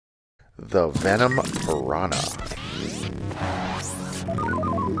The Venom Piranha.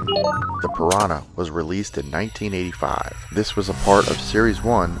 The Piranha was released in 1985. This was a part of Series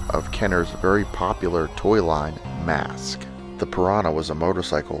 1 of Kenner's very popular toy line, M.A.S.K. The Piranha was a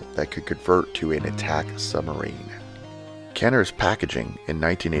motorcycle that could convert to an attack submarine. Kenner's packaging in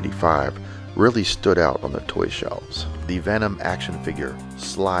 1985 really stood out on the toy shelves. The Venom action figure,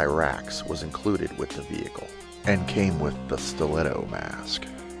 Sly Rax, was included with the vehicle and came with the stiletto mask.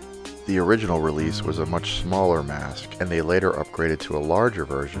 The original release was a much smaller M.A.S.K, and they later upgraded to a larger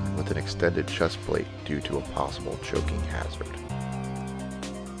version with an extended chest plate due to a possible choking hazard.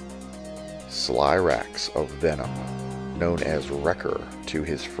 Sly Rax of Venom, known as Wrecker to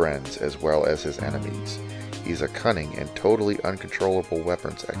his friends as well as his enemies. He's a cunning and totally uncontrollable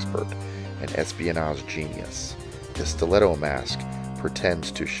weapons expert, an espionage genius. His stiletto mask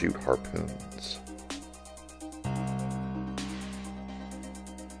pretends to shoot harpoons.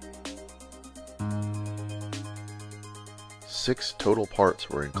 Six total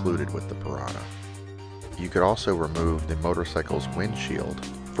parts were included with the Piranha. You could also remove the motorcycle's windshield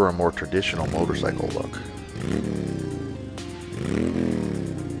for a more traditional motorcycle look.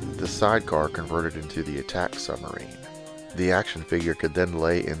 The sidecar converted into the attack submarine. The action figure could then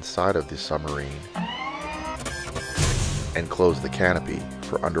lay inside of the submarine and close the canopy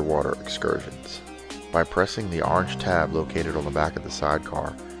for underwater excursions. By pressing the orange tab located on the back of the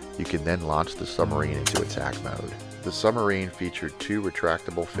sidecar, you can then launch the submarine into attack mode. The submarine featured 2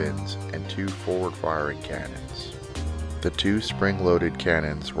 retractable fins and 2 forward-firing cannons. The 2 spring-loaded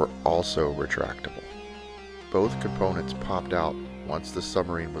cannons were also retractable. Both components popped out once the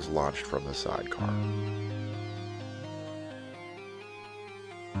submarine was launched from the sidecar.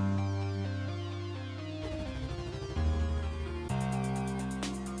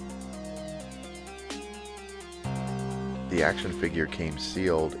 The action figure came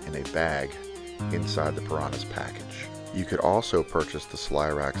sealed in a bag inside the Piranha's package. You could also purchase the Sly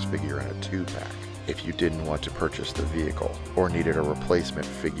Rax figure in a 2-pack if you didn't want to purchase the vehicle or needed a replacement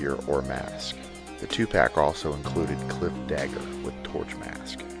figure or mask. The 2-pack also included Cliff Dagger with Torch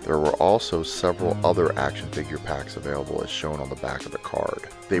Mask. There were also several other action figure packs available as shown on the back of the card.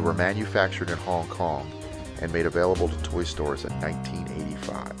 They were manufactured in Hong Kong and made available to toy stores in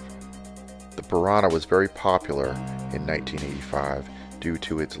 1985. The Piranha was very popular in 1985 due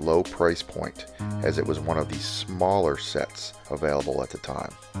to its low price point, as it was one of the smaller sets available at the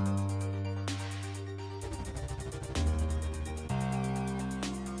time.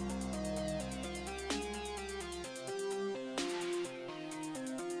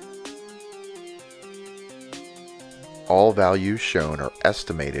 All values shown are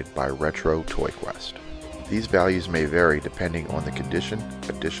estimated by Retro Toy Quest. These values may vary depending on the condition,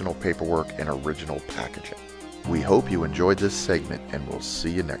 additional paperwork, and original packaging. We hope you enjoyed this segment, and we'll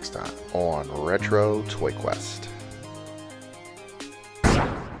see you next time on Retro Toy Quest.